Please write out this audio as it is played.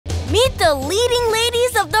the leading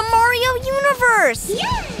ladies of the Mario universe!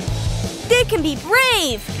 Yeah. They can be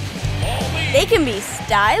brave! They can be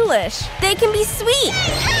stylish! They can be sweet!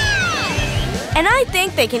 And I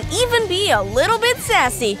think they can even be a little bit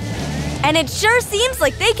sassy. And it sure seems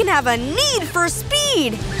like they can have a need for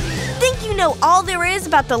speed! Think you know all there is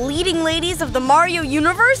about the leading ladies of the Mario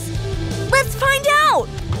universe? Let's find out!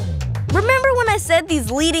 Remember when I said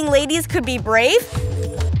these leading ladies could be brave?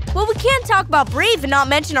 Well, we can't talk about brave and not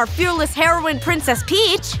mention our fearless heroine, Princess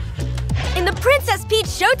Peach. In the Princess Peach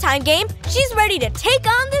Showtime game, she's ready to take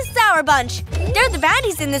on the Sour Bunch. They're the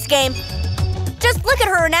baddies in this game. Just look at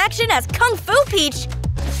her in action as Kung Fu Peach.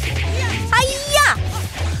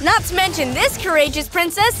 Hi-ya! Not to mention this courageous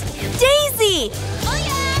princess, Daisy!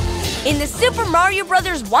 In the Super Mario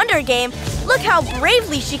Bros. Wonder game, look how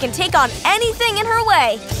bravely she can take on anything in her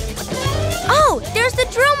way. Oh, there's the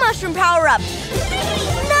Drill Mushroom power-up!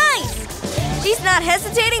 Nice! She's not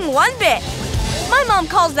hesitating one bit. My mom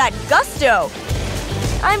calls that gusto.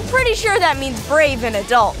 I'm pretty sure that means brave in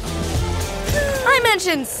adult. I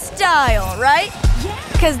mentioned style, right?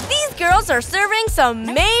 Because these girls are serving some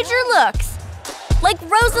major looks. Like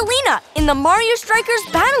Rosalina in the Mario Strikers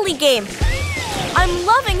Battle League game. I'm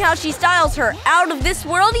loving how she styles her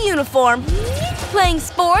out-of-this-world uniform. Playing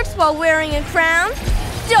sports while wearing a crown?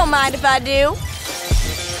 Don't mind if I do.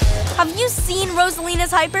 Have you seen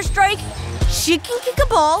Rosalina's Hyper Strike? She can kick a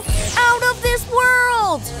ball out of this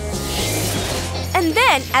world! And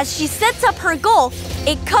then, as she sets up her goal,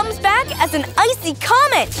 it comes back as an icy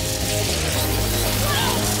comet!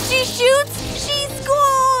 She shoots, she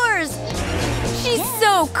scores! She's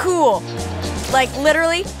so cool. Like,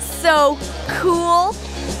 literally, so cool.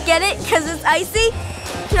 Get it? 'Cause it's icy?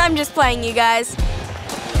 I'm just playing, you guys.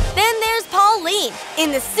 Then there's Pauline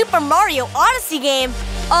in the Super Mario Odyssey game.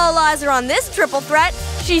 All eyes are on this triple threat.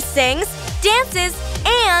 She sings, dances,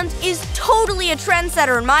 and is totally a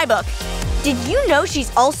trendsetter in my book. Did you know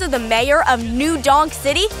she's also the mayor of New Donk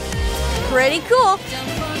City? Pretty cool.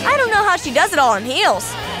 I don't know how she does it all in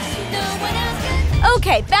heels.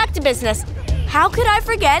 Okay, back to business. How could I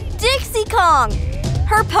forget Dixie Kong?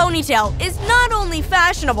 Her ponytail is not only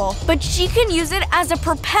fashionable, but she can use it as a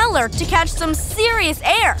propeller to catch some serious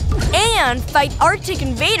air and fight Arctic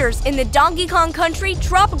invaders in the Donkey Kong Country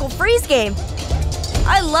Tropical Freeze game.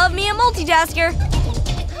 I love me a multitasker.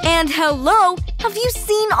 And hello, have you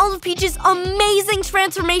seen all of Peach's amazing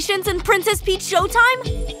transformations in Princess Peach Showtime?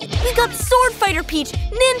 We got Sword Fighter Peach,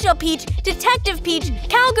 Ninja Peach, Detective Peach,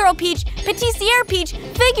 Cowgirl Peach, Patissiere Peach,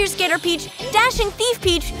 Figure Skater Peach, Dashing Thief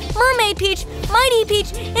Peach, Mermaid Peach, Mighty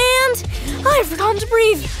Peach, and I've forgotten to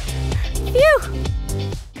breathe. Phew.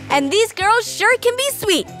 And these girls sure can be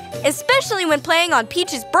sweet, especially when playing on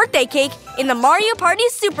Peach's birthday cake in the Mario Party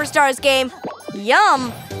Superstars game.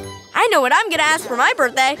 Yum! I know what I'm gonna ask for my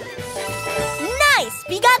birthday. Nice!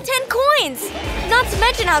 We got 10 coins! Not to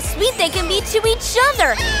mention how sweet they can be to each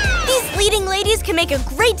other. These leading ladies can make a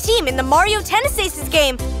great team in the Mario Tennis Aces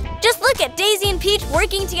game. Just look at Daisy and Peach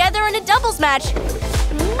working together in a doubles match.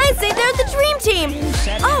 I'd say they're the dream team.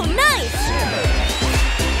 Oh, nice!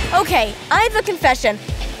 Okay, I have a confession.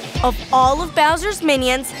 Of all of Bowser's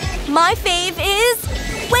minions, my fave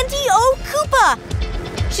is Wendy O Koopa.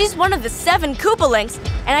 She's one of the 7 Koopa Links,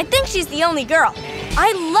 and I think she's the only girl.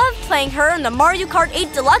 I loved playing her in the Mario Kart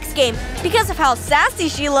 8 Deluxe game because of how sassy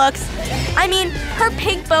she looks. I mean, her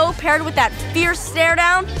pink bow paired with that fierce stare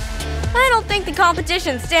down. I don't think the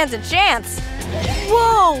competition stands a chance.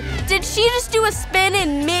 Whoa! Did she just do a spin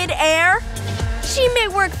in mid-air? She may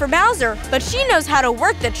work for Bowser, but she knows how to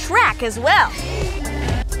work the track as well.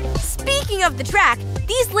 Speaking of the track,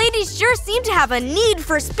 these ladies sure seem to have a need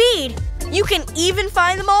for speed. You can even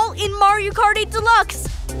find them all in Mario Kart 8 Deluxe.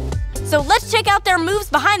 So let's check out their moves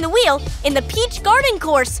behind the wheel in the Peach Garden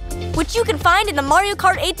Course, which you can find in the Mario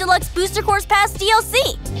Kart 8 Deluxe Booster Course Pass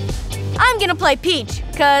DLC. I'm gonna play Peach,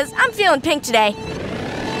 cause I'm feeling pink today.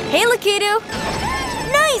 Hey, Lakitu.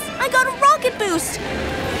 Nice! I got a rocket boost!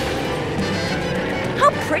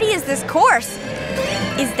 How pretty is this course?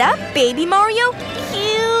 Is that Baby Mario?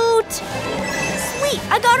 Cute! Sweet,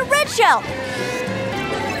 I got a red shell!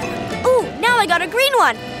 Ooh, now I got a green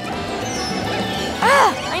one!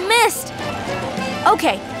 Ah, I missed!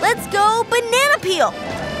 Okay, let's go banana peel!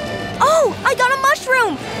 Oh, I got a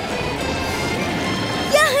mushroom!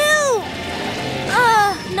 Yahoo!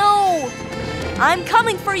 No! I'm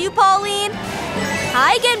coming for you, Pauline!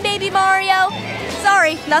 Hi again, Baby Mario!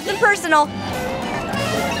 Sorry, nothing personal.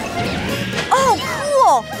 Oh,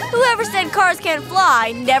 cool! Whoever said cars can't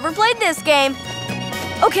fly never played this game.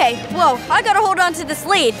 Okay, whoa, I gotta hold on to this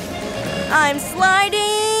lead. I'm sliding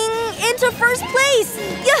into first place!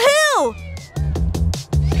 Yahoo!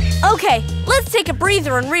 Okay, let's take a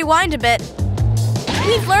breather and rewind a bit.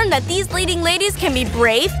 We've learned that these leading ladies can be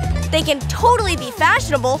brave, they can totally be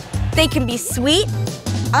fashionable, they can be sweet,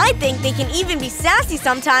 I think they can even be sassy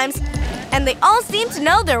sometimes, and they all seem to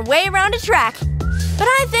know their way around a track. But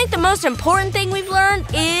I think the most important thing we've learned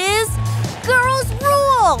is girls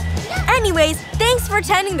rule! Anyways, thanks for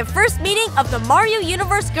attending the first meeting of the Mario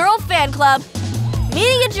Universe Girl Fan Club.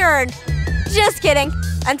 Meeting adjourned. Just kidding.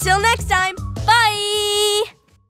 Until next time.